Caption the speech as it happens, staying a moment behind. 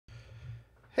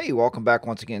Hey, welcome back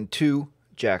once again to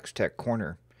Jack's Tech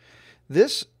Corner.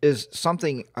 This is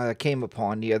something I came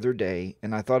upon the other day,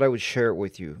 and I thought I would share it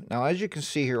with you. Now, as you can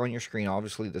see here on your screen,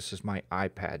 obviously this is my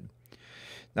iPad.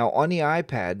 Now, on the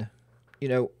iPad,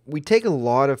 we take a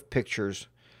lot of pictures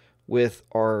with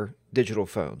our digital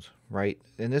phones, right?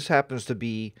 And this happens to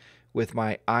be with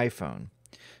my iPhone.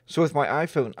 So with my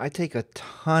iPhone, I take a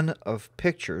ton of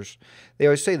pictures. They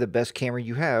always say the best camera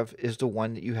you have is the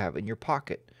one that you have in your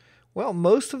pocket. Well,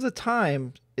 most of the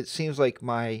time, it seems like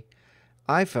my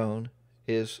iPhone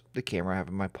is the camera I have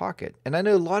in my pocket. And I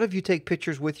know a lot of you take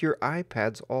pictures with your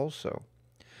iPads also.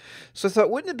 So I thought,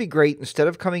 wouldn't it be great instead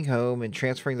of coming home and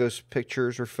transferring those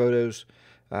pictures or photos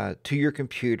to your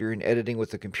computer and editing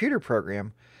with the computer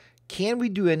program, can we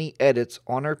do any edits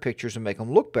on our pictures and make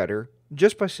them look better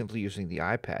just by simply using the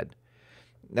iPad?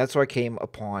 That's why I came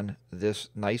upon this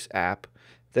nice app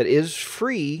that is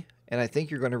free, and I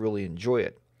think you're going to really enjoy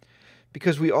it.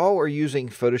 Because we all are using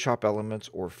Photoshop Elements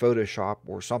or Photoshop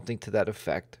or something to that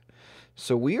effect.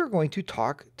 So we are going to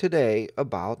talk today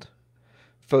about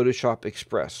Photoshop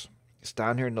Express. It's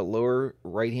down here in the lower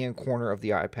right-hand corner of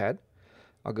the iPad.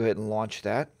 I'll go ahead and launch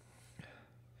that.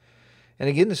 And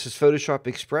again, this is Photoshop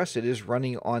Express. It is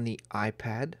running on the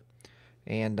iPad.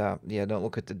 And yeah, don't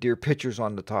look at the deer pictures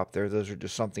on the top there. Those are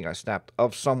just something I snapped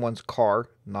of someone's car,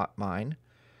 not mine.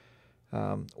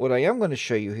 What I am going to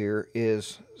show you here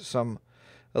is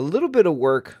a little bit of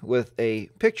work with a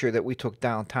picture that we took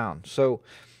downtown. So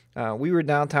we were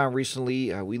downtown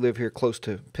recently. We live here close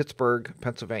to Pittsburgh,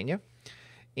 Pennsylvania.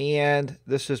 And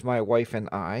this is my wife and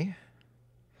I.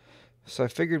 So I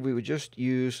figured we would just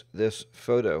use this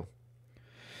photo.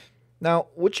 Now,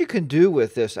 what you can do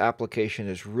with this application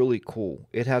is really cool.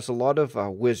 It has a lot of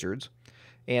wizards.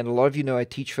 And a lot of you know I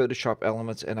teach Photoshop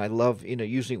Elements, and I love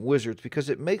using wizards because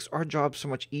it makes our job so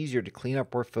much easier to clean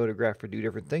up our photograph or do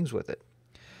different things with it.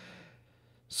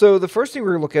 So the first thing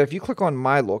we're going to look at, if you click on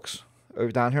My Looks,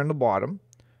 over down here on the bottom,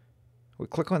 we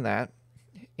click on that,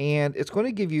 and it's going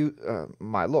to give you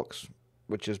My Looks,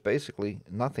 which is basically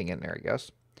nothing in there, I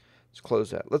guess. Let's close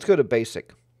that. Let's go to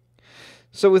Basic.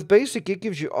 So with Basic, it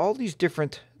gives you all these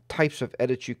different types of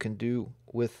edits you can do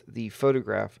with the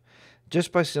photograph.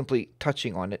 Just by simply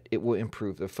touching on it, it will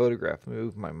improve the photograph.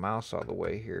 Move my mouse out of the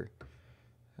way here.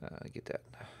 Get that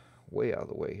way out of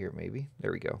the way here, maybe.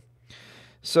 There we go.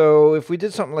 So if we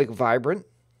did something like Vibrant,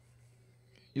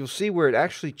 you'll see where it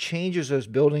actually changes those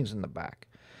buildings in the back.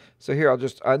 So here, I'll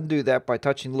just undo that by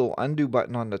touching the little undo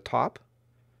button on the top.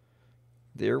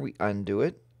 There, we undo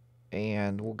it.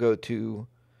 And we'll go to,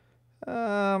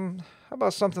 how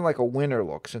about something like a winter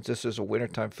look, since this is a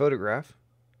wintertime photograph.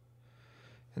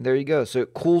 And there you go. So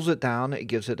it cools it down. It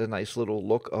gives it a nice little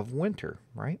look of winter,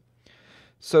 right?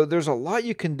 So there's a lot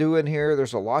you can do in here.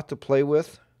 There's a lot to play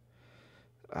with.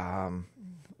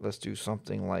 Let's do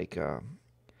something like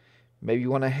maybe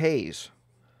you want a haze.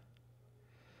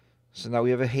 So now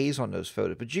we have a haze on those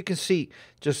photos. But you can see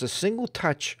just a single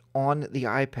touch on the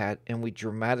iPad and we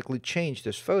dramatically change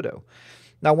this photo.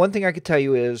 Now, one thing I could tell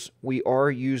you is we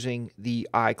are using the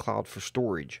iCloud for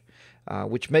storage.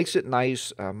 Which makes it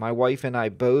nice. My wife and I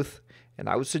both, and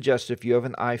I would suggest if you have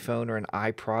an iPhone or an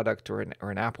iProduct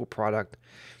or an Apple product,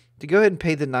 to go ahead and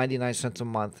pay the 99 cents a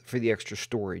month for the extra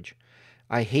storage.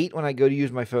 I hate when I go to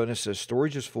use my phone and it says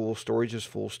storage is full, storage is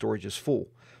full, storage is full.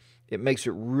 It makes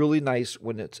it really nice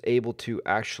when it's able to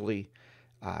actually,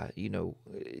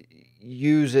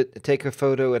 use it, take a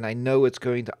photo, and I know it's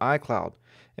going to iCloud.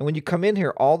 And when you come in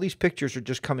here, all these pictures are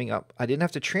just coming up. I didn't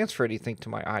have to transfer anything to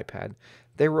my iPad.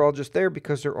 They were all just there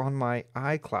because they're on my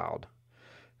iCloud.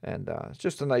 And it's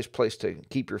just a nice place to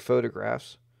keep your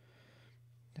photographs.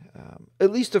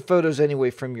 At least the photos anyway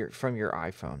from your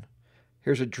iPhone.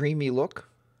 Here's a dreamy look.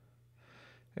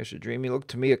 There's a dreamy look.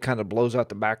 To me, it kind of blows out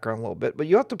the background a little bit. But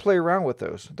you have to play around with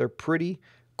those. They're pretty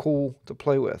cool to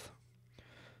play with.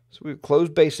 So we close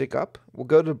Basic up. We'll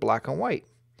go to black and white.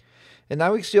 And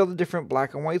now we can see all the different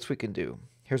black and whites we can do.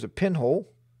 Here's a pinhole.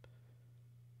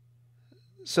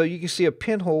 So you can see a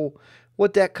pinhole.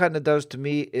 What that kind of does to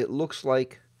me, it looks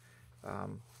like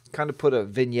kind of put a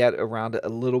vignette around it a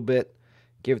little bit.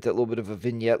 Give it that little bit of a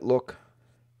vignette look.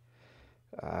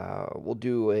 We'll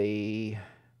do a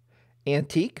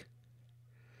antique.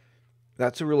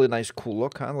 That's a really nice, cool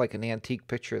look, kind of like an antique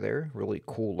picture there. Really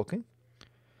cool looking.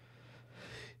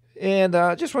 And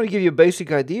I just want to give you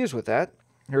basic ideas with that.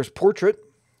 Here's portrait.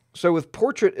 So with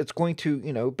portrait, it's going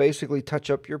to, basically touch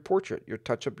up your portrait,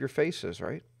 touch up your faces,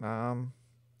 right?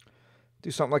 Do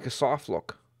something like a soft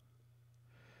look.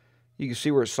 You can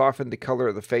see where it softened the color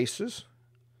of the faces.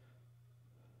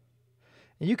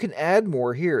 And you can add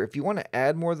more here. If you want to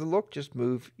add more of the look, just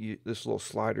move this little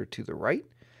slider to the right.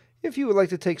 If you would like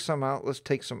to take some out, let's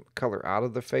take some color out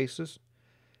of the faces.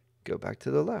 Go back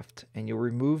to the left, and you'll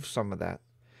remove some of that,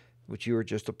 which you were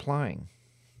just applying.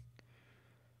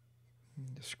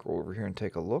 Just scroll over here and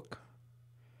take a look.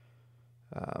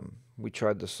 We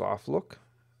tried the soft look.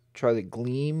 Try the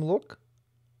gleam look.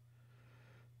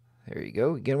 There you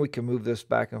go. Again, we can move this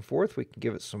back and forth. We can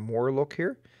give it some more look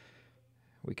here.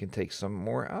 We can take some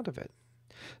more out of it.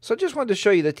 So I just wanted to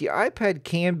show you that the iPad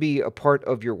can be a part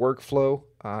of your workflow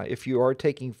if you are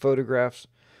taking photographs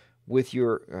with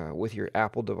your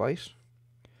Apple device.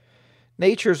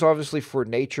 Nature is obviously for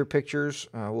nature pictures.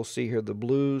 We'll see here the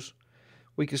blues.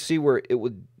 We can see where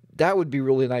that would be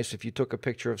really nice if you took a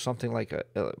picture of something like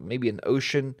maybe an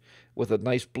ocean with a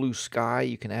nice blue sky.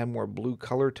 You can add more blue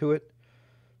color to it.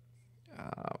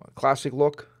 Classic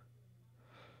look.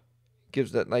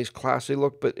 Gives that nice classy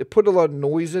look, but it put a lot of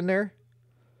noise in there.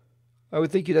 I would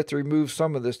think you'd have to remove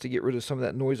some of this to get rid of some of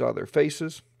that noise out of their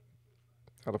faces.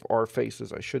 Out of our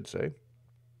faces, I should say.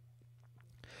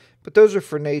 But those are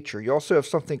for nature. You also have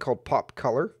something called pop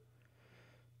color,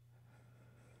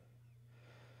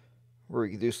 where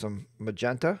we can do some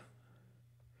magenta.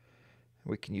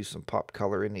 We can use some pop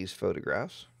color in these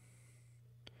photographs.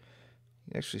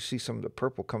 You can actually see some of the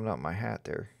purple coming out my hat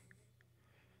there.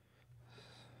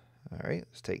 All right,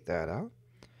 let's take that out.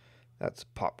 That's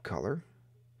pop color.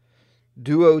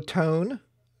 Duotone,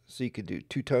 so you can do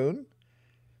two-tone.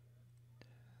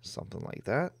 Something like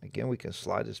that. Again, we can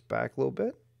slide this back a little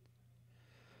bit.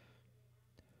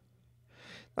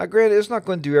 Now, granted, it's not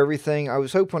going to do everything. I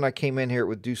was hoping when I came in here it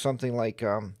would do something like,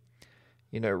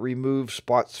 remove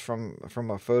spots from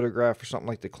a photograph or something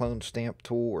like the clone stamp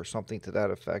tool or something to that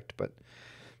effect.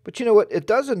 But you know what? It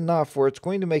does enough where it's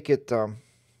going to make it,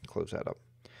 close that up,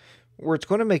 where it's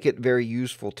going to make it very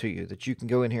useful to you that you can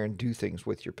go in here and do things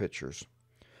with your pictures.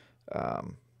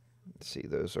 Let's see,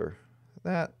 those are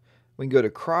that. We can go to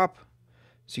crop,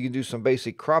 so you can do some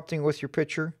basic cropping with your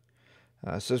picture.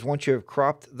 It says once you have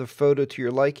cropped the photo to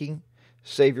your liking,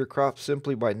 save your crop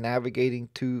simply by navigating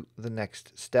to the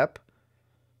next step.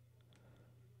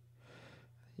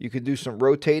 You can do some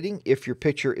rotating. If your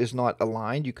picture is not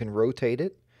aligned, you can rotate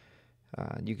it.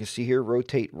 You can see here,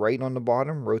 rotate right on the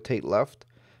bottom, rotate left,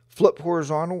 flip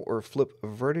horizontal or flip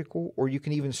vertical, or you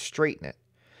can even straighten it.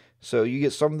 So you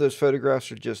get some of those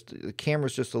photographs are just, the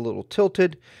camera's just a little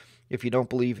tilted. If you don't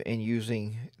believe in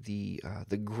using the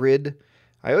grid,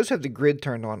 I always have the grid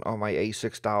turned on my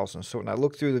A6000. So when I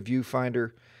look through the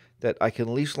viewfinder, that I can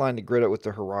at least line the grid up with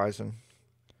the horizon.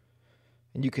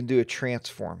 And you can do a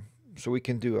transform. So we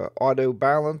can do a auto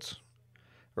balance,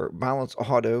 or balance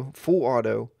auto, full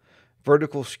auto,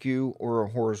 vertical skew, or a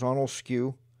horizontal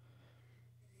skew.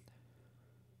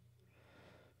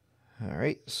 All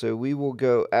right, so we will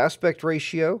go aspect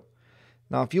ratio.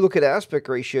 Now, if you look at aspect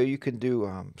ratio, you can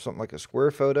do something like a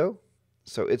square photo.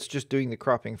 So it's just doing the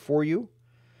cropping for you.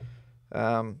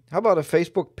 How about a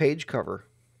Facebook page cover?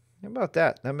 How about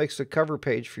that? That makes a cover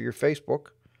page for your Facebook.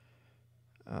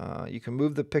 You can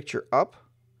move the picture up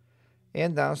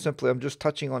and down simply. I'm just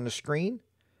touching on the screen.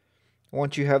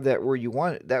 Once you have that where you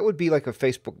want it, that would be like a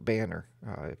Facebook banner.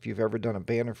 If you've ever done a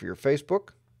banner for your Facebook.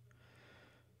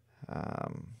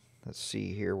 Let's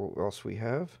see here what else we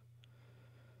have.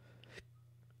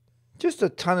 Just a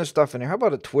ton of stuff in there. How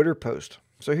about a Twitter post?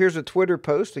 So here's a Twitter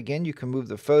post. Again, you can move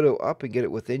the photo up and get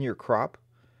it within your crop.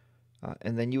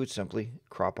 And then you would simply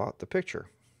crop out the picture.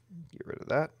 Get rid of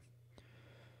that.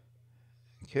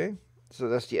 Okay, so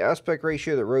that's the aspect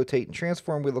ratio, the rotate and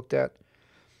transform we looked at.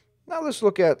 Now let's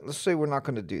say we're not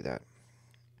going to do that.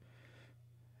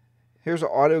 Here's an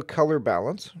auto color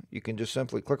balance. You can just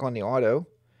simply click on the auto,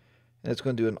 and it's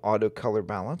going to do an auto color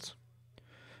balance.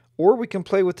 Or we can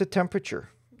play with the temperature.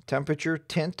 Temperature,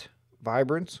 tint,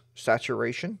 vibrance,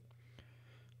 saturation.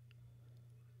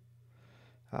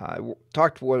 I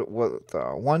talked with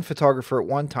one photographer at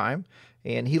one time,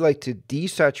 and he liked to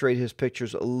desaturate his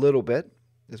pictures a little bit.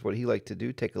 Is what he liked to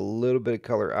do, take a little bit of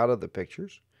color out of the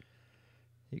pictures.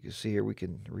 You can see here we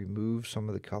can remove some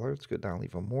of the color. Let's go down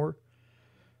even more.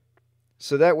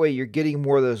 So that way you're getting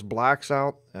more of those blacks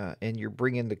out and you're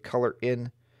bringing the color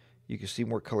in. You can see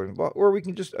more color in the bottom. Or we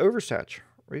can just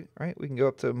oversaturate, right? We can go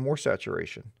up to more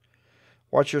saturation.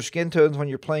 Watch your skin tones when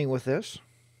you're playing with this.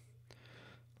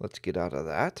 Let's get out of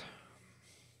that.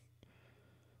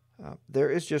 There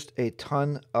is just a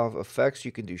ton of effects.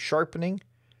 You can do sharpening.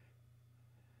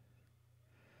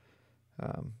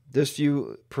 This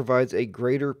view provides a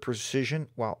greater precision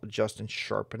while adjusting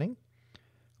sharpening.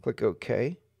 Click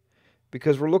OK.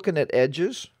 Because we're looking at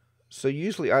edges, so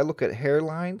usually I look at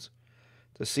hairlines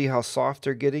to see how soft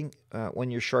they're getting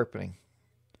when you're sharpening.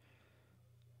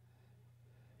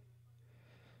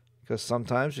 because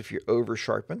sometimes if you over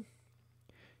sharpen,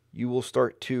 you will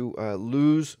start to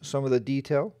lose some of the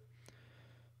detail.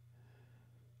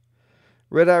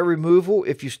 Red eye removal,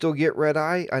 if you still get red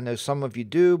eye, I know some of you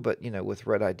do, but with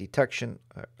red eye detection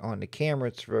on the camera,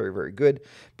 it's very, very good.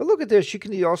 But look at this, you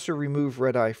can also remove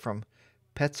red eye from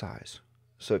pets' eyes.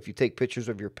 So if you take pictures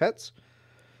of your pets,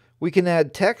 we can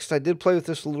add text. I did play with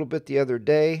this a little bit the other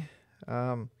day.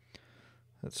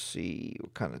 Let's see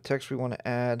what kind of text we want to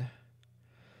add.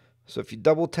 So if you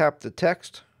double tap the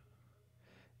text,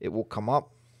 it will come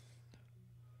up.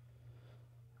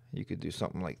 You could do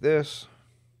something like this.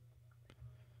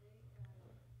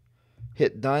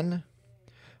 Hit done.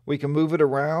 We can move it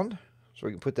around, so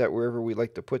we can put that wherever we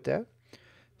like to put that.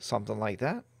 Something like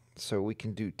that. So we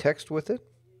can do text with it.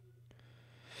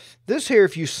 This here,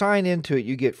 if you sign into it,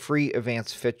 you get free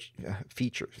advanced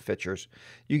features.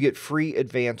 You get free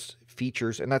advanced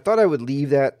features, and I thought I would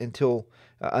leave that until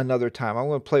another time. I'm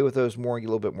going to play with those more and get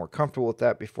a little bit more comfortable with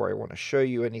that before I want to show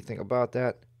you anything about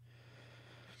that.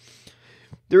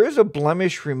 There is a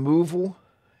blemish removal,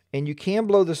 and you can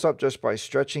blow this up just by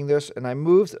stretching this, and I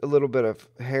moved a little bit of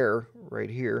hair right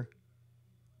here.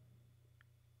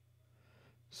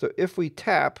 So if we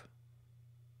tap,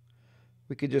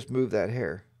 we could just move that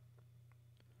hair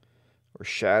or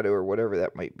shadow or whatever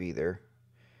that might be there.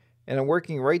 And I'm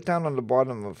working right down on the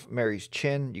bottom of Mary's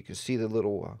chin. You can see the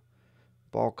little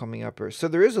ball coming up here. So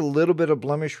there is a little bit of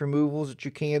blemish removals that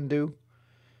you can do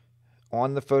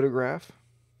on the photograph.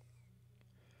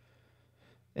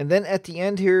 And then at the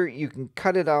end here, you can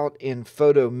cut it out in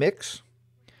Photo Mix.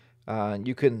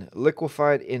 You can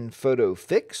liquefy it in Photo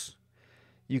Fix.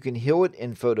 You can heal it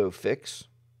in Photo Fix.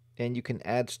 And you can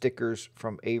add stickers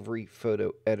from Avery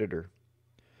Photo Editor.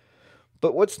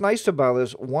 But what's nice about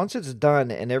this, once it's done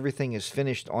and everything is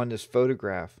finished on this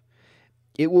photograph,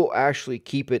 it will actually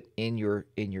keep it in your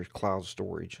cloud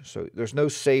storage. So there's no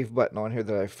save button on here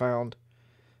that I found.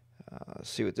 Let's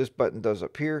see what this button does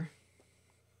up here.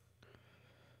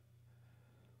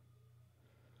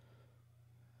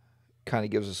 Kind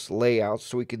of gives us layouts,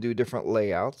 so we can do different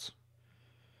layouts.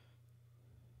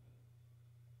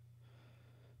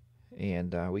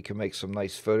 And we can make some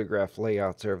nice photograph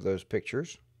layouts there of those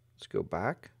pictures. Let's go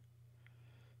back.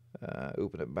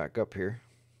 Open it back up here.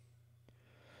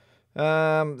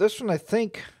 This one I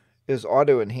think is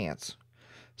auto enhance.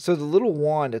 So the little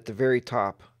wand at the very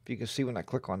top, if you can see when I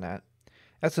click on that,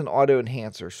 that's an auto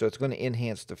enhancer. So it's going to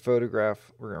enhance the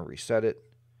photograph. We're going to reset it.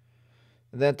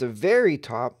 And then at the very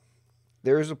top,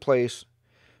 there's a place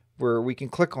where we can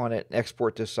click on it and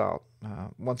export this out.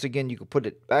 Once again, you can put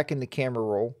it back in the camera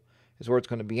roll, is where it's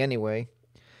going to be anyway.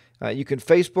 You can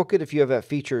Facebook it if you have that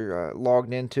feature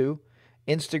logged into.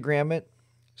 Instagram it.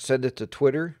 Send it to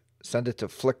Twitter. Send it to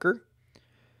Flickr.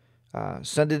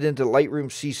 Send it into Lightroom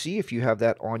CC if you have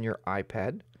that on your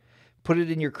iPad. Put it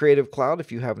in your Creative Cloud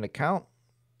if you have an account.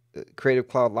 Creative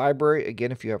Cloud Library,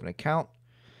 again, if you have an account.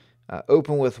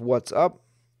 Open with WhatsApp,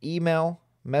 email,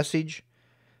 message,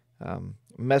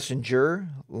 Messenger,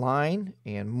 Line,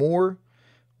 and more.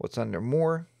 What's under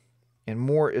more? And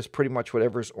more is pretty much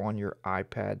whatever's on your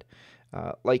iPad.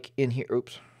 Like in here,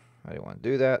 oops, I didn't want to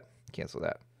do that. Cancel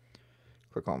that.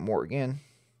 Click on more again.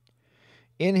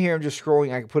 In here, I'm just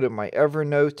scrolling. I can put it in my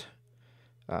Evernote.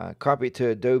 Copy it to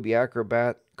Adobe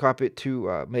Acrobat. Copy it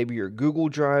to maybe your Google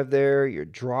Drive there, your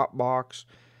Dropbox.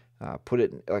 Put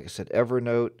it in, like I said,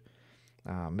 Evernote.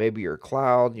 Maybe your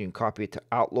cloud. You can copy it to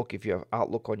Outlook if you have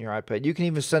Outlook on your iPad. You can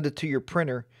even send it to your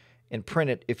printer and print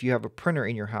it if you have a printer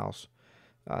in your house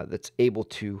that's able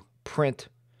to print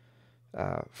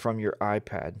from your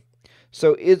iPad.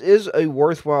 So it is a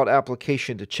worthwhile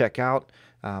application to check out,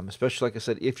 especially, like I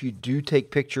said, if you do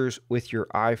take pictures with your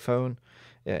iPhone.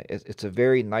 It's a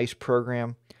very nice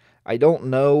program. I don't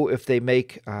know if they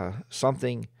make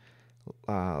something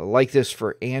like this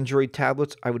for Android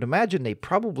tablets. I would imagine they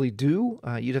probably do.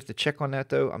 You'd have to check on that,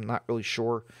 though. I'm not really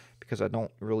sure because I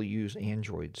don't really use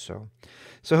Android. So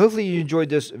hopefully you enjoyed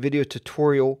this video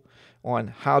tutorial on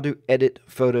how to edit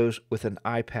photos with an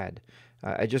iPad.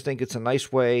 I just think it's a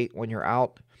nice way when you're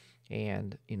out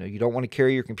and you don't want to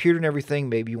carry your computer and everything.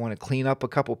 Maybe you want to clean up a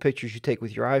couple pictures you take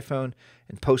with your iPhone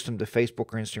and post them to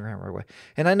Facebook or Instagram right away.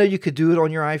 And I know you could do it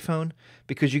on your iPhone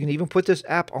because you can even put this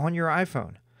app on your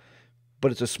iPhone,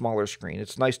 but it's a smaller screen.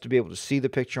 It's nice to be able to see the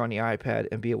picture on the iPad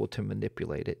and be able to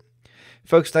manipulate it.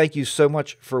 Folks, thank you so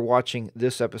much for watching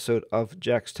this episode of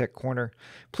Jack's Tech Corner.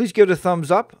 Please give it a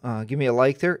thumbs up. Give me a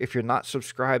like there. If you're not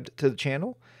subscribed to the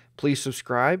channel, please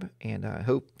subscribe, and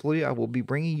hopefully I will be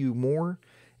bringing you more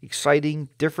exciting,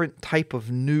 different type of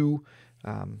new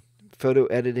photo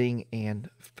editing and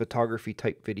photography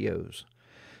type videos.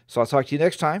 So I'll talk to you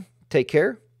next time. Take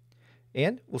care,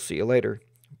 and we'll see you later.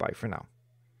 Bye for now.